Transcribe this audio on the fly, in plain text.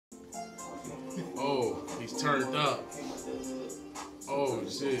He's turned up. Oh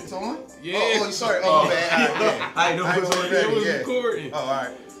shit. It's on? Yeah. Oh, sorry. Oh, man. I know it was recording. Oh, all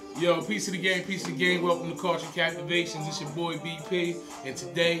right. Yo, peace of the game, peace of the game. Welcome to Culture Captivations. It's your boy BP, and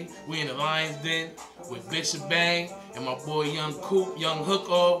today we in the Lion's Den with Bishop Bang and my boy Young Coop, Young Hook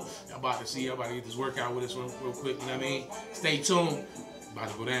Off. Y'all about to get this workout with us real quick. You know what I mean? Stay tuned.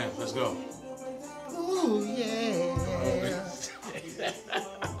 About to go down. Let's go. Ooh yeah.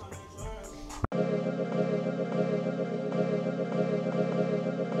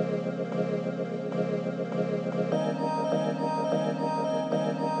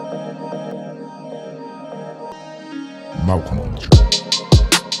 Malcolm on the track.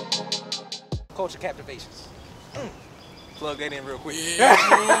 Culture Captivations. Plug that in real quick.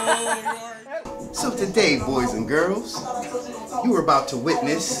 So today, boys and girls, you are about to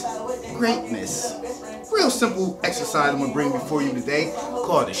witness greatness. Real simple exercise I'm gonna bring before you today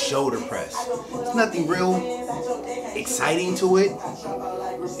called a shoulder press. There's nothing real exciting to it.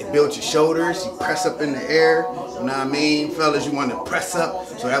 It builds your shoulders, you press up in the air, you know what I mean? Fellas, you want to press up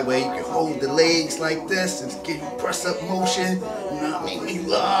so that way you can hold the legs like this and give you press up motion, you know what I mean? You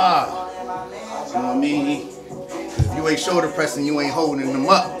know what I mean? Cause if you ain't shoulder pressing, you ain't holding them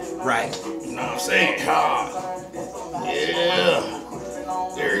up right. You know what I'm saying? Yeah.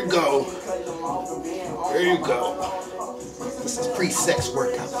 There you go. There you go. This is pre-sex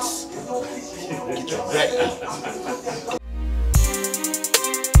workouts. Get your back up.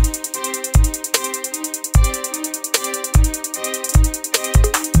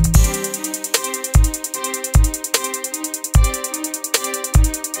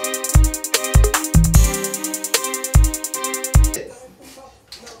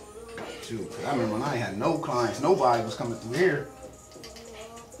 I remember when I ain't had no clients, nobody was coming through here.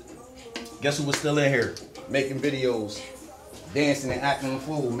 Guess who was still in here? Making videos, dancing and acting a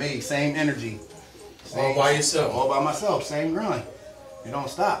fool, made same energy. All by yourself. All by myself, same grind. It don't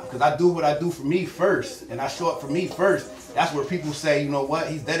stop, because I do what I do for me first, and I show up for me first. That's where people say, you know what,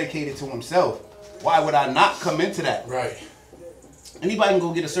 he's dedicated to himself. Why would I not come into that? Right. Anybody can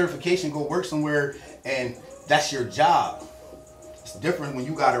go get a certification, go work somewhere, and that's your job. It's different when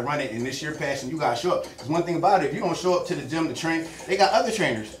you gotta run it and it's your passion, you gotta show up. Because one thing about it, if you don't show up to the gym to train, they got other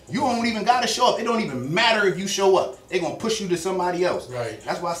trainers. You don't even gotta show up. It don't even matter if you show up. They're gonna push you to somebody else. Right.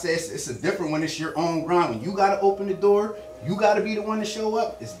 That's why I say it's a different when it's your own grind. When you gotta open the door, you gotta be the one to show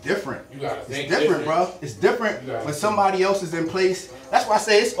up, it's different. You gotta think different, bro. It's different when somebody else is in place. That's why I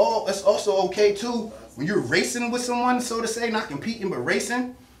say it's also okay too when you're racing with someone, so to say, not competing but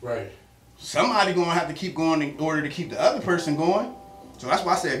racing. Right. Somebody gonna have to keep going in order to keep the other person going. So that's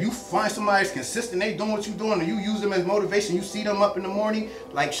why I say if you find somebody that's consistent, they doing what you doing, and you use them as motivation, you see them up in the morning,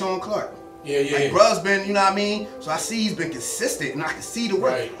 like Sean Clark. Yeah. Like bruh's been, you know what I mean? So I see he's been consistent, and I can see the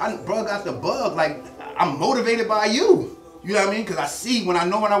work. Right. Bruh got the bug, like I'm motivated by you. You know what I mean? Because I see, when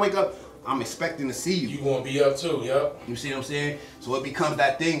I wake up, I'm expecting to see you. You gonna be up too, yep. You see what I'm saying? So it becomes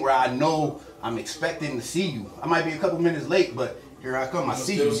that thing where I know I'm expecting to see you. I might be a couple minutes late, but here I come. I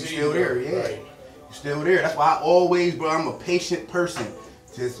see you. You're still there, yeah. Right. You're still there. That's why I always, bro, I'm a patient person.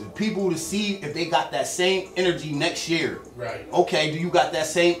 Just for people to see if they got that same energy next year. Right. Okay, do you got that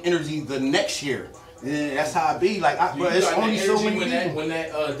same energy the next year? Yeah, that's how I be. Like, bro, it's only so many people. When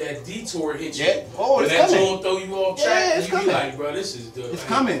that detour hits you, oh, it's that coming. Joint throw you off track, yeah, it's you coming. be like, bro, this is good. It's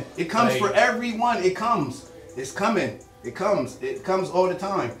coming. It comes for everyone. It comes. It's coming. It comes. It comes all the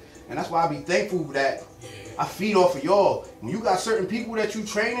time. And that's why I be thankful that I feed off of y'all. When you got certain people that you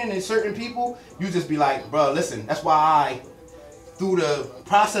training and certain people, you just be like, bro, listen, that's why through the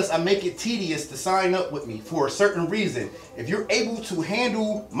process, I make it tedious to sign up with me for a certain reason. If you're able to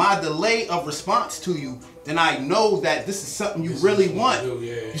handle my delay of response to you, then I know that this is something you really want.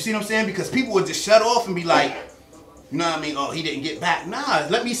 You see what I'm saying? Because people would just shut off and be like, you know what I mean? Oh, he didn't get back. Nah,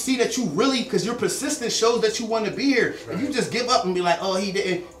 let me see that you really, because your persistence shows that you want to be here. Right. If you just give up and be like, oh, he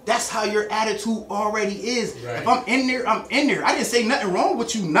didn't, that's how your attitude already is. Right. If I'm in there, I'm in there. I didn't say nothing wrong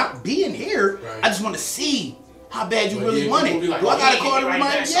with you not being here. Right. I just want to see how bad you really want it. Like, do I gotta call to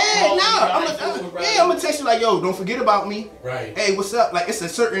remind you? Yeah, I'm gonna text you like, yo, don't forget about me. Right. Hey, what's up? Like, it's a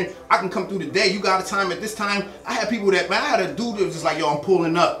certain, I can come through the day. You got a time at this time. I had people that, man, I had a dude that was just like, yo, I'm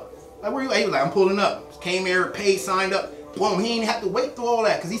pulling up. Like, where you at? He was like, I'm pulling up. Came here, paid, signed up. Boom, he didn't have to wait through all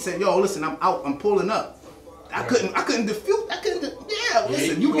that because he said, yo, listen, I'm out, I'm pulling up. I couldn't defute,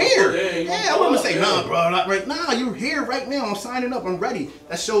 listen, you here. I wouldn't say, nah, bro, not right now. You're here right now. I'm signing up, I'm ready.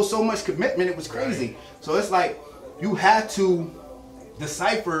 That shows so much commitment, it was crazy. Right. So it's like, you had to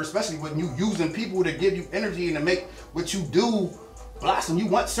decipher, especially when you using people to give you energy and to make what you do blossom. You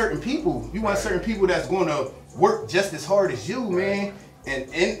want certain people. You want certain people that's going to work just as hard as you, man.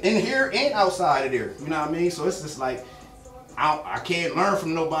 and in here and outside of there. You know what I mean? So it's just like I can't learn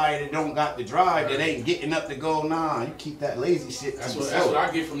from nobody that don't got the drive, that ain't getting up to go. Nah, you keep that lazy shit. That's what I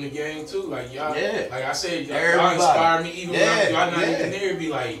get from the game too. Like y'all, like I said, y'all Everybody. inspire me. Even when y'all not even there, be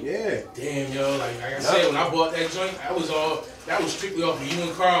like, yeah, damn, yo. Like I said, when I bought that joint, that was strictly off of you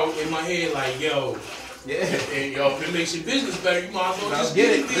and Carl in my head. Like, yo. Yeah. And yo, if it makes your business better, you might as well just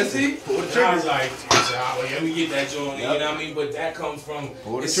get it. Listen, I was like, let me get that joint. You know what I mean? But that comes from,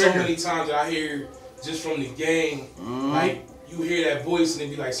 it's so many times that I hear just from the game, like, you hear that voice and it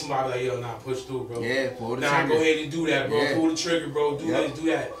be like somebody like, yo, nah, push through, bro. Yeah, pull the trigger. Go ahead and do that, bro. Pull the trigger, bro. Do this, do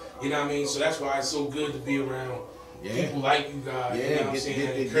that. You know what I mean? So that's why it's so good to be around people like you guys. You know what I'm saying?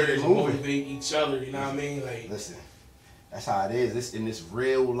 That encourage and motivate each other. You know what I mean? Like, listen. That's how it is. It's in this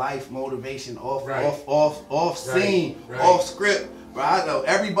real life motivation, off scene, off script. Bro, I know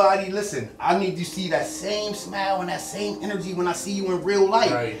everybody. Listen, I need to see that same smile and that same energy when I see you in real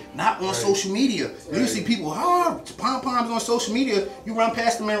life, not on social media. When you see people, pom poms on social media, you run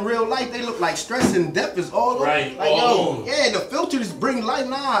past them in real life, they look like stress and death is all over. Like, yo, the filters bring life.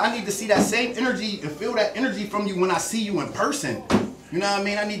 Nah, I need to see that same energy and feel that energy from you when I see you in person. You know what I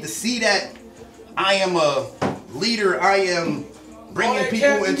mean? I need to see that I am a leader. I am bringing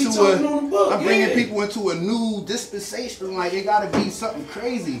people into people into a new dispensation. Like, it gotta be something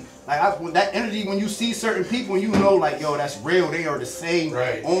crazy. Like that energy when you see certain people and you know, like, yo, that's real. They are the same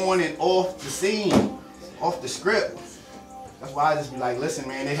on and off the scene, off the script. That's why I just be like, listen,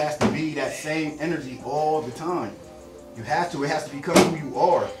 man, it has to be that same energy all the time. You have to. It has to become who you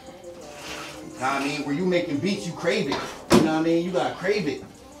are. You know what I mean? Where you making beats, you crave it. You know what I mean? You gotta crave it.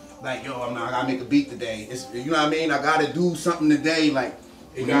 Like, yo, I gotta make a beat today. You know what I mean? I gotta do something today. Like,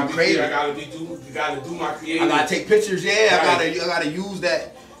 you gotta do my creative. I gotta take pictures. Yeah, I gotta use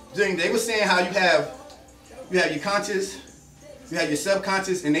that thing. They were saying how you have your conscious, you have your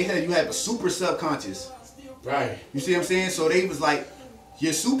subconscious, and they said you have a super subconscious. Right. You see what I'm saying? So they was like,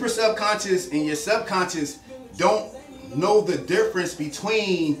 your super subconscious and your subconscious don't know the difference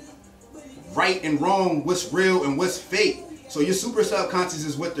between right and wrong, what's real and what's fake. So your super subconscious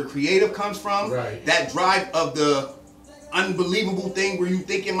is what the creative comes from. Right. That drive of the unbelievable thing where you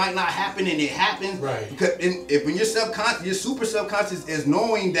think it might not happen and it happens. Right. Because when your subconscious, your super subconscious is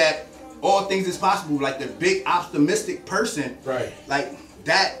knowing that all things is possible, like the big optimistic person. Right. Like,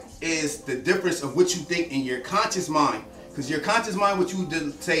 that is the difference of what you think in your conscious mind. Because your conscious mind, what you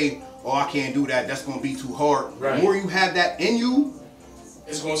say, oh, I can't do that, that's gonna be too hard. Right. The more you have that in you,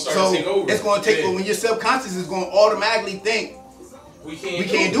 it's gonna start to take over. It's gonna take over. When your subconscious is gonna automatically think, we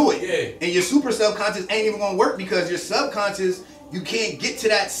can't do it. Yeah. And your super subconscious ain't even gonna work because your subconscious, you can't get to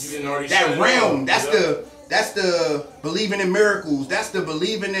that realm. That's the believing in miracles. That's the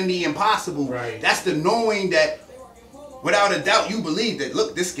believing in the impossible. Right. That's the knowing that without a doubt you believe that,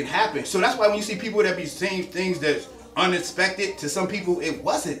 look, this can happen. So that's why when you see people that be saying things that's unexpected, to some people it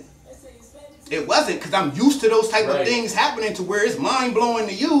wasn't. It wasn't, because I'm used to those type of things happening to where it's mind-blowing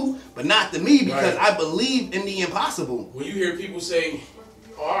to you, but not to me, because I believe in the impossible. When you hear people say,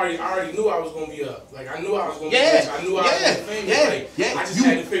 oh, I already knew I was going to be up. Like, I knew I was going to be rich. I knew I was going to be famous. I just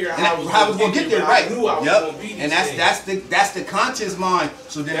had to figure out how I was going to get there. I knew I was going to be this and that's the conscious mind.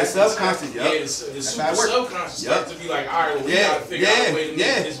 So then the subconscious, the super subconscious starts to be like, all right, well, we got to figure out a way to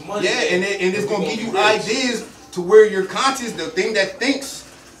make this money. And it's going to give you ideas to where your conscious, the thing that thinks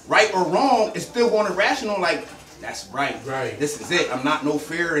right or wrong, is still going to rational, like, that's right. This is it. I'm not no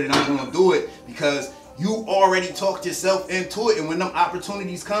fear and I'm going to do it because you already talked yourself into it, and when them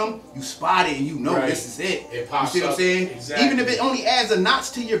opportunities come, you spot it and you know this is it. It pops you see what I'm saying? Exactly. Even if it only adds a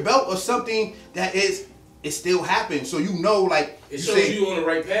notch to your belt or something that it still happens. So you know, like, it shows you on the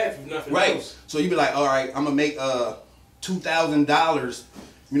right path, if nothing else. So you be like, all right, I'm gonna make $2,000,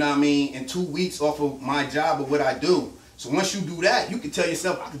 you know what I mean, in 2 weeks off of my job or what I do. So once you do that, you can tell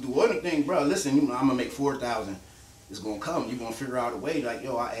yourself, I can do anything, bro. Listen, you know, I'm gonna make 4,000. It's gonna come. You're gonna figure out a way. Like,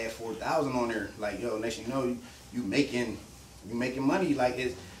 yo, I add 4,000 on there. Like, yo, next you know, you making money. Like,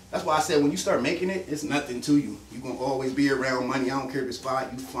 that's why I said when you start making it, it's nothing to you. You're gonna always be around money. I don't care if it's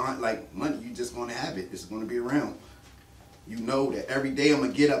five. You find like money. You just gonna have it. It's gonna be around. You know that every day I'm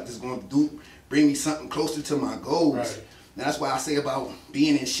gonna get up. This is gonna bring me something closer to my goals. And that's why I say about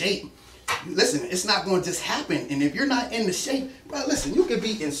being in shape. Listen, it's not going to just happen. And if you're not in the shape, bro, listen, you can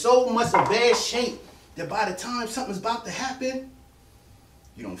be in so much of bad shape that by the time something's about to happen,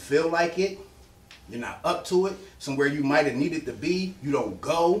 you don't feel like it. You're not up to it. Somewhere you might have needed to be, you don't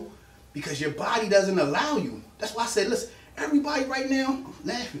go because your body doesn't allow you. That's why I said, listen, everybody right now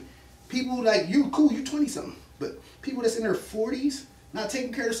laughing. People like you, cool, you 20-something. But people that's in their 40s, not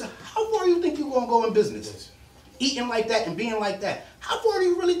taking care of themselves, how far you think you're going to go in business? eating like that and being like that, how far do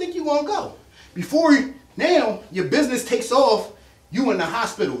you really think you're gonna go? Now your business takes off, you in the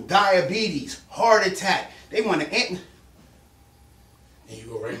hospital, diabetes, heart attack. They want to end. And you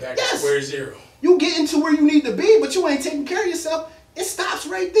go right back to square zero. You get into where you need to be, but you ain't taking care of yourself. It stops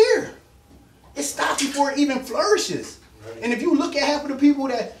right there. It stops before it even flourishes. Right. And if you look at half of the people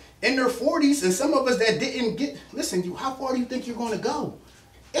that in their 40s and some of us that didn't get, listen, how far do you think you're going to go?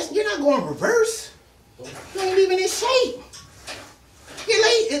 You're not going to reverse. You ain't even in shape. You're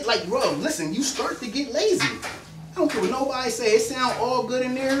late. It's like, bro, listen, you start to get lazy. I don't care what nobody say. It sound all good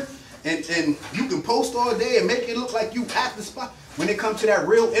in there, and you can post all day and make it look like you at the spot. When it comes to that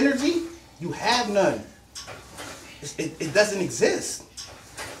real energy, you have none. It doesn't exist.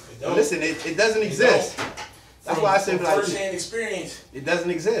 Listen, it doesn't exist. That's why I said, like, first-hand experience, it doesn't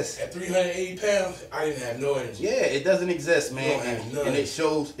exist. At 380 pounds, I didn't have no energy. Yeah, it doesn't exist, man. And it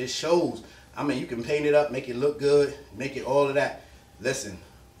shows. It shows. I mean, you can paint it up, make it look good, make it all of that. Listen,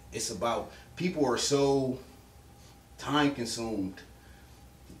 it's about, people are so time consumed.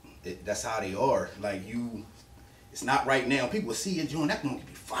 That's how they are. Like, it's not right now. People see you doing that, gonna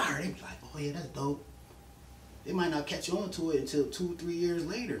be fired. They be like, oh yeah, that's dope. They might not catch on to it until 2 or 3 years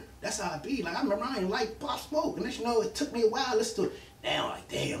later. That's how it be. Like, I remember I didn't like Pop Smoke, and you know, it took me a while to listen to it. Now, like,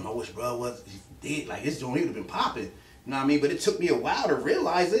 damn, I wish bro was dead. Like, this joint, he would have been popping. You know what I mean? But it took me a while to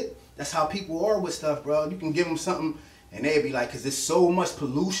realize it. That's how people are with stuff, bro. You can give them something, and they'd be like, because there's so much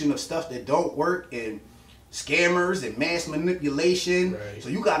pollution of stuff that don't work, and scammers and mass manipulation. Right. So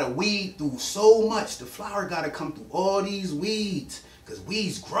you got to weed through so much. The flower got to come through all these weeds. Because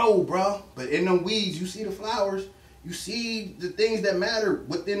weeds grow, bro. But in them weeds, you see the flowers. You see the things that matter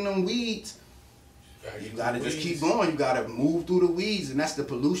within them weeds. You got to just keep going. You got to move through the weeds. And that's the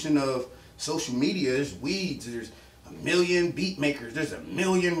pollution of social media. There's weeds. There's a million beat makers. There's a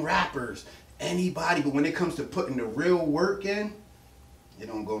million rappers. Anybody. But when it comes to putting the real work in, it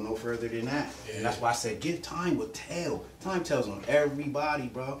don't go no further than that. Yeah. And that's why I said, give time will tell. Time tells on everybody,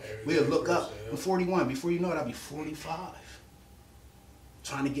 bro. We'll look up. I'm 41. Before you know it, I'll be 45.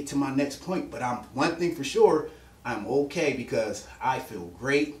 Trying to get to my next point. But one thing for sure, I'm okay because I feel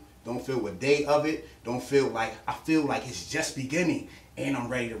great. Don't feel a day of it. Don't feel like, I feel like it's just beginning. And I'm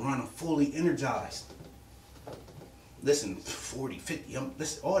ready to run. I'm fully energized. Listen, 40, 50,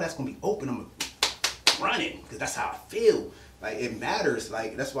 listen, all that's going to be open. I'm running because that's how I feel. Like, it matters.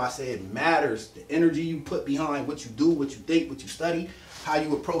 Like, that's why I say it matters. The energy you put behind what you do, what you think, what you study, how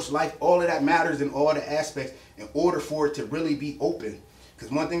you approach life, all of that matters in all the aspects in order for it to really be open.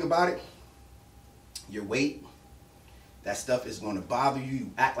 Because one thing about it, your weight, that stuff is going to bother you.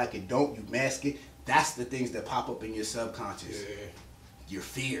 You act like it don't. You mask it. That's the things that pop up in your subconscious. Yeah. Your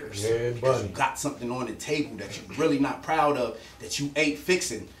fears. Yeah, because you got something on the table that you're really not proud of, that you ain't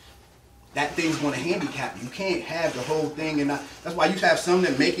fixing. That thing's going to handicap you. You can't have the whole thing. And that's why you have some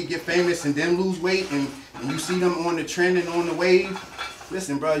that make it, get famous, and then lose weight. And you see them on the trend and on the wave.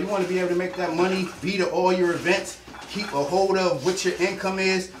 Listen, bro, you want to be able to make that money, be to all your events, keep a hold of what your income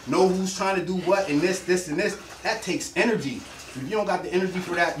is, know who's trying to do what, and this, and this. That takes energy. If you don't got the energy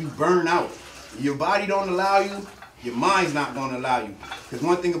for that, you burn out. Your body don't allow you, your mind's not going to allow you. Because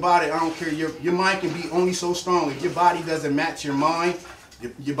one thing about it, I don't care, your mind can be only so strong. If your body doesn't match your mind,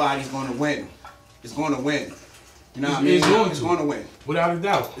 your body's going to win. It's going to win. You know what I mean? It's going to win. Without a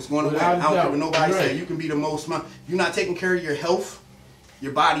doubt. It's going to win. I don't care what nobody say. You can be the most smart. You're not taking care of your health,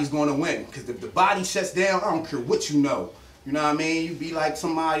 your body's going to win. Because if the body shuts down, I don't care what you know. You know what I mean? You be like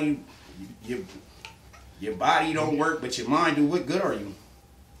somebody, your body don't work, but your mind do. What good are you?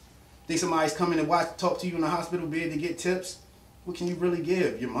 Think somebody's coming to talk to you in the hospital bed to get tips? What can you really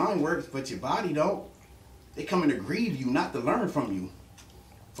give? Your mind works, but your body don't. They coming to grieve you, not to learn from you.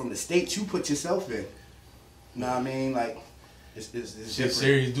 From the state you put yourself in. You know what I mean? Like, it's different.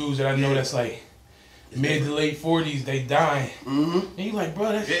 Serious dudes that I know that's like mid to late 40s, they dying. And you like,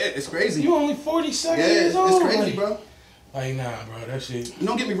 bro, that's... Yeah, it's crazy. You only 47 years old. It's crazy, bro. Like, nah, bro, that shit...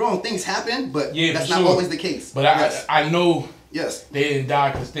 Don't get me wrong, things happen, but yeah, that's not always the case. But I know they didn't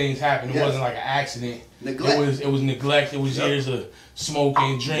die because things happened. It wasn't like an accident. Neglect. It was neglect. It was years of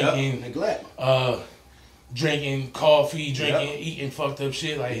smoking, drinking. Neglect. Drinking coffee, eating fucked up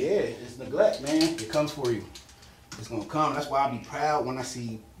shit. Like, yeah, it's neglect, man. It comes for you. It's gonna come. That's why I be proud when I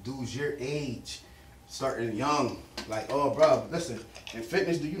see dudes your age starting young. Like, oh, bro, listen. In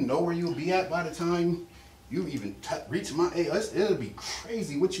fitness, do you know where you'll be at by the time you even reach my age? It'll be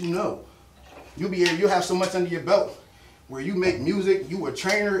crazy what you know. You'll have so much under your belt where you make music, you a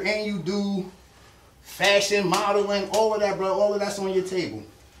trainer, and you do fashion, modeling, all of that, bro. All of that's on your table.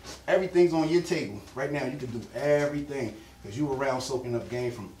 Everything's on your table. Right now, you can do everything because you around soaking up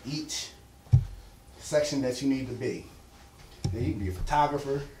game from each section that you need to be. Then you can be a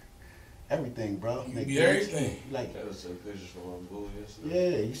photographer, everything, bro. You be everything. Like, Gotta take pictures from my booty and stuff.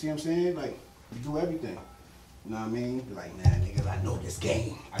 yeah, you see what I'm saying? Like, you do everything. You know what I mean? Be like, nah, niggas, I know this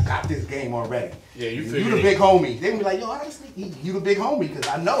game. I got this game already. Yeah, you the big homie. They be like, yo, honestly, you the big homie, because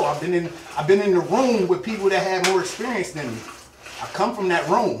I know I've been in the room with people that have more experience than me. I come from that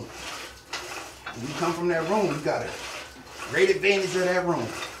room. When you come from that room, you got a great advantage of that room.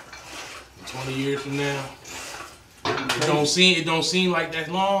 20 years from now, it don't seem like that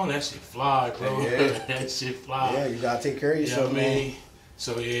long. That shit fly, bro. Yeah. That shit fly. Yeah, you gotta take care of yourself, you know what I mean?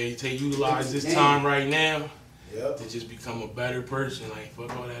 So yeah, utilize this time right now to just become a better person. Like,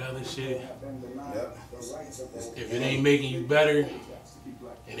 fuck all that other shit. Yep. If it ain't making you better, it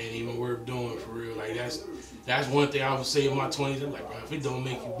ain't even worth doing, for real. Like, that's one thing I would say in my 20s. I'm like, bro, if it don't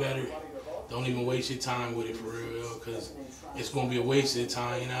make you better, don't even waste your time with it, for real, because it's gonna be a waste of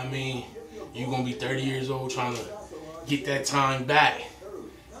time. You know what I mean? You're gonna be 30 years old trying to get that time back.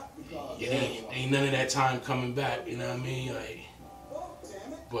 It ain't none of that time coming back. You know what I mean? Like,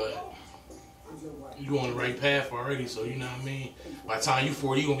 but you on the right path already, so you know what I mean? By the time you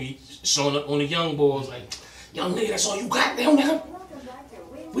 40, you gonna be showing up on the young boys like, young nigga, that's all you got there, nigga.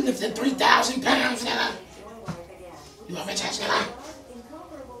 We lifting 3,000 pounds, nigga. You a bitch ass nigga.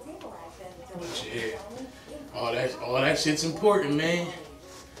 Shit. All that shit's important, man.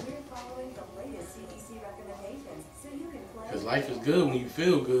 Cause life is good when you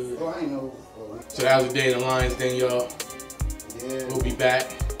feel good. Oh, I know. So that was the Day in the Lions thing, y'all. Yeah. We'll be back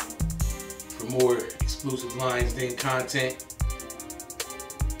for more exclusive Lions Den content.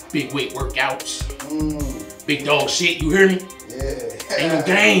 Big weight workouts. Big dog shit, you hear me? Yeah. Ain't no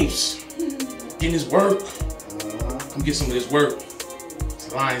games. Getting this work. Come get some of this work. It's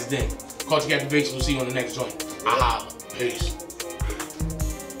the Lions Den. Culture Captivations. We'll see you on the next joint. Aha. Peace.